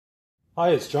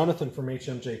Hi, it's Jonathan from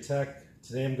HMJ Tech.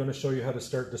 Today I'm going to show you how to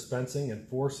start dispensing in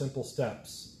 4 simple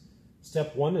steps.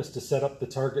 Step 1 is to set up the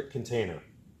target container.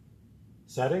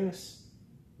 Settings,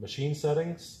 machine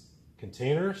settings,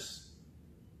 containers.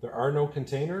 There are no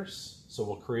containers, so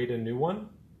we'll create a new one.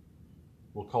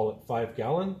 We'll call it 5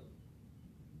 gallon.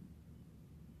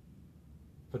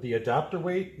 For the adapter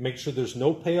weight, make sure there's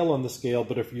no pail on the scale,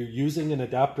 but if you're using an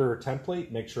adapter or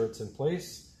template, make sure it's in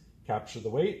place. Capture the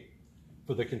weight.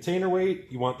 For the container weight,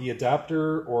 you want the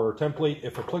adapter or template,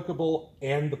 if applicable,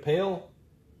 and the pail.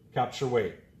 Capture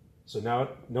weight. So now it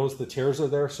knows the tears are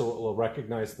there, so it will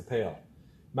recognize the pail.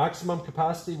 Maximum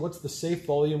capacity, what's the safe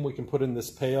volume we can put in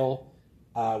this pail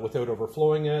without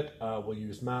overflowing it? We'll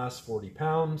use mass, 40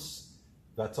 pounds.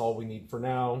 That's all we need for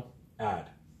now. Add.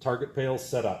 Target pail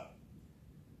set up.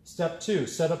 Step 2,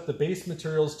 set up the base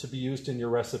materials to be used in your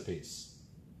recipes.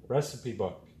 Recipe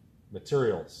book,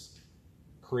 materials.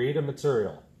 Create a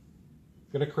material.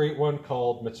 I'm going to create one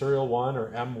called Material 1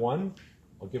 or M1.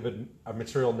 I'll give it a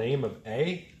material name of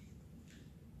A.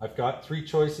 I've got 3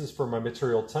 choices for my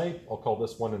material type. I'll call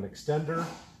this one an extender.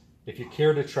 If you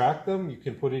care to track them, you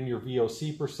can put in your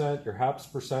VOC percent, your HAPS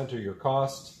percent, or your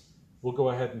cost. We'll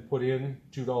go ahead and put in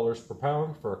 $2 per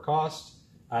pound for a cost.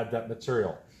 Add that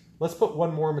material. Let's put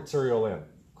one more material in.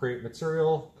 Create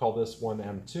material, call this one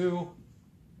M2.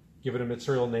 Give it a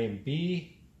material name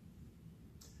B.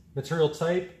 Material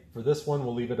type, for this one,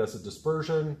 we'll leave it as a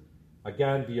dispersion.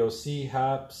 Again, VOC,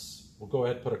 HAPS, we'll go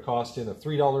ahead and put a cost in of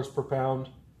 $3 per pound.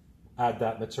 Add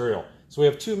that material. So we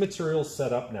have 2 materials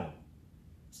set up now.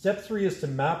 Step 3 is to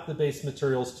map the base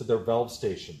materials to their valve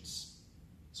stations.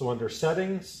 So under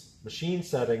settings, machine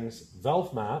settings,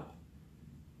 valve map,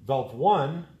 valve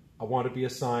 1, I want to be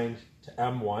assigned to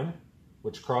M1,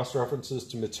 which cross-references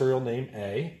to material name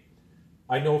A.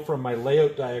 I know from my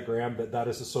layout diagram that that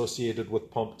is associated with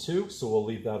pump 2, so we'll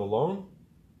leave that alone.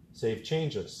 Save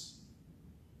changes.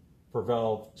 For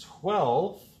valve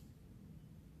 12,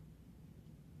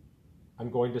 I'm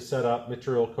going to set up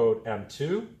material code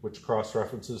M2, which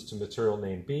cross-references to material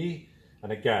name B.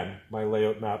 And again, my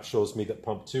layout map shows me that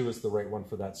pump 2 is the right one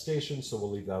for that station, so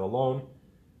we'll leave that alone.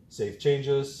 Save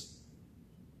changes.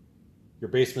 Your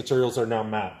base materials are now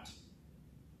mapped.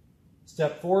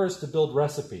 Step 4 is to build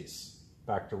recipes.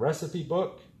 Back to recipe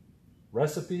book,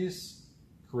 recipes,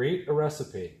 create a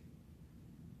recipe.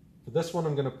 For this one,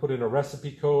 I'm going to put in a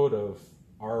recipe code of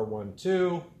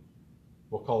R12.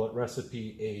 We'll call it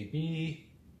recipe AB.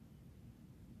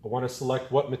 I want to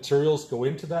select what materials go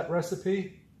into that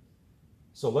recipe.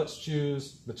 So let's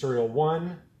choose material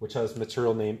 1, which has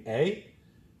material name A.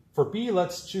 For B,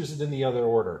 let's choose it in the other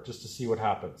order, just to see what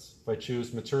happens. If I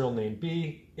choose material name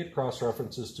B, it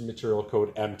cross-references to material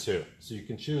code M2. So you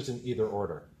can choose in either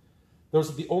order. Those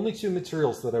are the only 2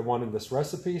 materials that I want in this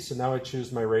recipe, so now I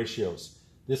choose my ratios.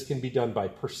 This can be done by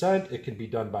percent, it can be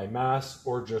done by mass,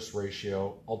 or just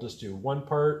ratio. I'll just do 1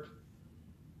 part,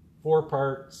 4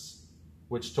 parts,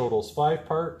 which totals 5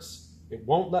 parts. It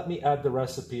won't let me add the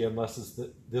recipe unless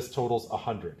this totals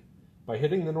 100. By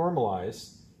hitting the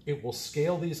normalize, it will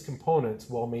scale these components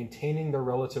while maintaining their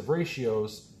relative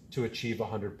ratios to achieve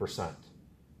 100%.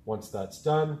 Once that's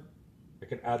done, I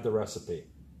can add the recipe.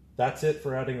 That's it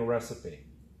for adding a recipe.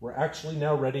 We're actually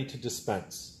now ready to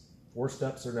dispense. 4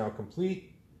 steps are now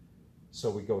complete. So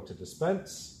we go to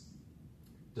dispense,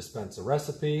 dispense a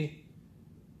recipe,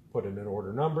 put in an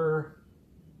order number.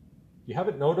 If you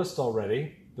haven't noticed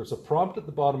already, there's a prompt at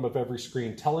the bottom of every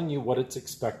screen telling you what it's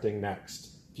expecting next.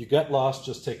 If you get lost,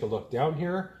 just take a look down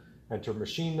here, enter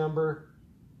machine number.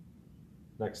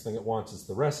 Next thing it wants is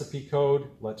the recipe code.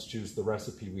 Let's choose the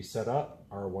recipe we set up,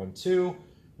 R12,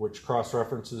 which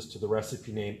cross-references to the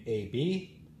recipe name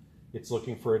AB. It's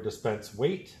looking for a dispense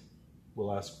weight.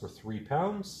 We'll ask for 3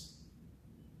 pounds.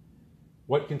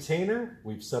 What container?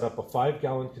 We've set up a 5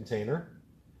 gallon container.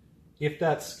 If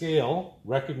that scale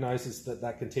recognizes that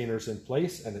that container is in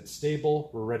place and it's stable,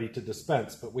 we're ready to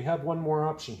dispense. But we have one more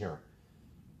option here.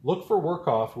 Look for work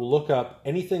off. We'll look up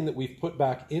anything that we've put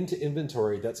back into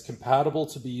inventory that's compatible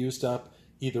to be used up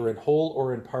either in whole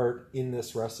or in part in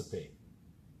this recipe.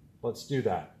 Let's do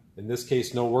that. In this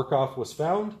case, no work off was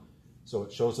found, so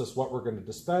it shows us what we're going to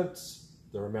dispense,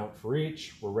 their amount for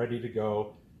each. We're ready to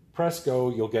go. Press go,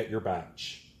 you'll get your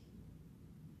batch.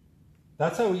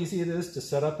 That's how easy it is to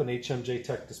set up an HMJ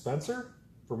Tech dispenser.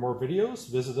 For more videos,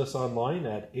 visit us online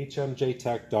at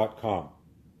hmjtech.com.